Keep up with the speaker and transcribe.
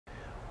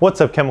What's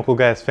up, Chemical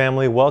Guys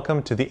family?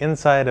 Welcome to the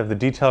inside of the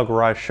Detail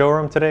Garage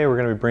showroom. Today we're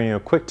going to be bringing you a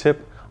quick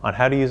tip on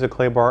how to use a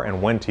clay bar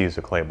and when to use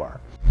a clay bar.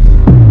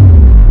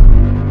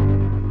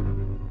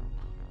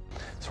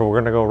 So we're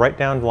going to go right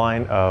down the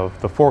line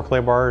of the 4 clay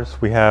bars.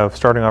 We have,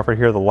 starting off right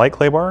here, the light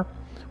clay bar,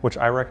 which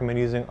I recommend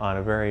using on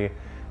a very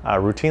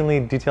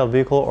routinely detailed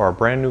vehicle or a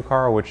brand new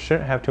car, which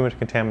shouldn't have too much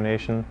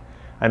contamination.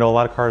 I know a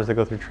lot of cars that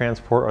go through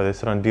transport or they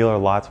sit on dealer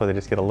lots where they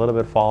just get a little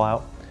bit of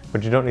fallout,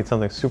 but you don't need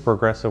something super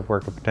aggressive where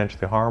it could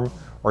potentially harm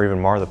or even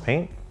mar the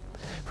paint.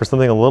 For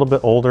something a little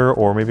bit older,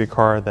 or maybe a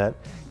car that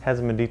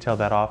hasn't been detailed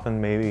that often,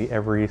 maybe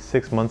every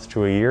 6 months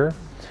to a year,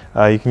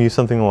 you can use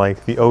something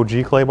like the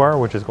OG clay bar,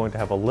 which is going to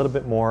have a little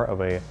bit more of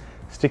a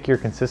stickier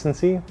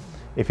consistency.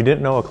 If you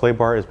didn't know, a clay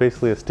bar is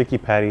basically a sticky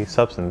patty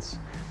substance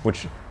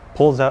which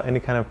pulls out any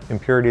kind of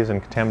impurities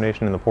and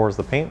contamination in the pores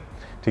of the paint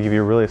to give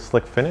you a really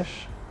slick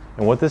finish.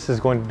 And what this is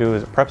going to do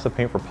is it preps the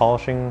paint for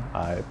polishing,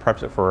 it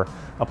preps it for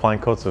applying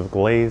coats of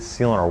glaze,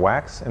 sealant, or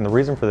wax. And the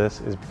reason for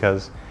this is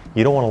because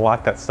you don't want to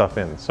lock that stuff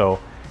in. So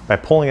by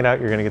pulling it out,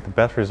 you're going to get the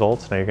best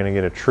results. Now you're going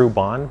to get a true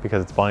bond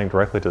because it's bonding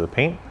directly to the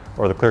paint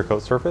or the clear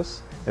coat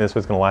surface, and this way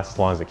it's going to last as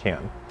long as it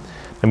can.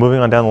 And moving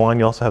on down the line,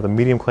 you also have the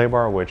medium clay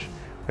bar, which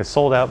is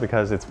sold out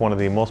because it's one of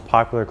the most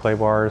popular clay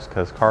bars,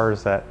 because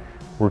cars that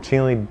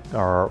routinely,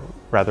 or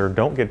rather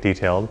don't get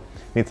detailed,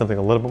 need something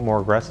a little bit more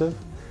aggressive.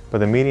 But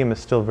the medium is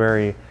still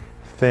very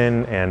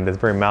thin and it's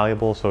very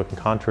malleable, so it can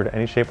contour to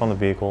any shape on the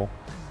vehicle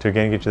to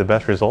again get you the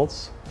best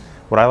results.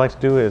 What I like to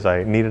do is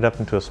I knead it up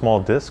into a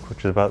small disc, which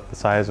is about the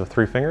size of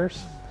 3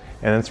 fingers,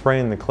 and then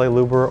spraying the clay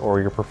luber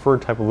or your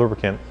preferred type of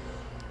lubricant,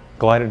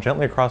 glide it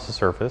gently across the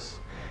surface,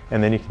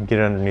 and then you can get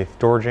it underneath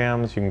door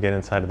jambs, you can get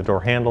inside of the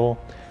door handle,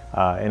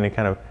 any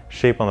kind of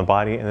shape on the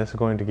body, and this is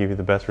going to give you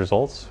the best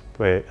results.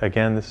 But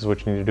again, this is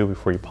what you need to do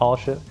before you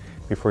polish it,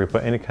 before you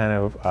put any kind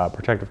of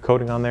protective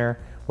coating on there,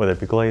 whether it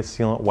be glaze,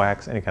 sealant,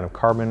 wax, any kind of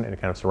carbon, any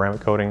kind of ceramic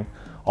coating.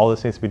 All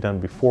this needs to be done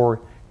before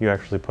you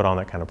actually put on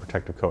that kind of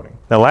protective coating.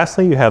 Now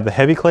lastly, you have the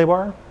heavy clay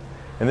bar,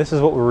 and this is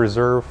what we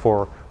reserve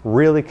for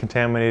really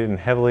contaminated and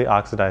heavily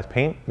oxidized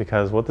paint,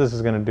 because what this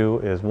is going to do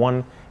is,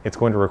 one, it's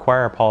going to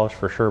require a polish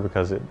for sure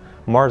because it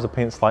mars the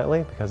paint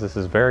slightly, because this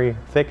is very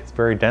thick, it's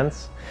very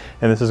dense,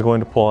 and this is going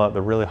to pull out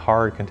the really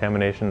hard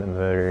contamination and the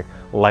very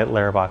light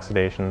layer of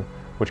oxidation,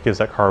 which gives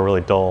that car a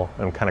really dull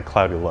and kind of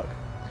cloudy look.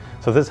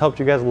 So if this helped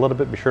you guys a little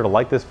bit, be sure to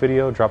like this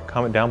video, drop a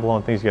comment down below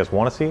on things you guys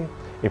want to see.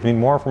 If you need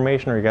more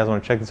information or you guys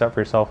want to check this out for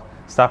yourself,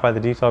 stop by the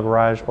Detail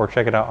Garage or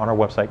check it out on our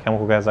website,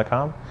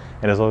 chemicalguys.com.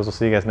 And as always, we'll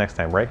see you guys next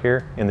time right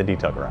here in the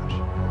Detail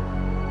Garage.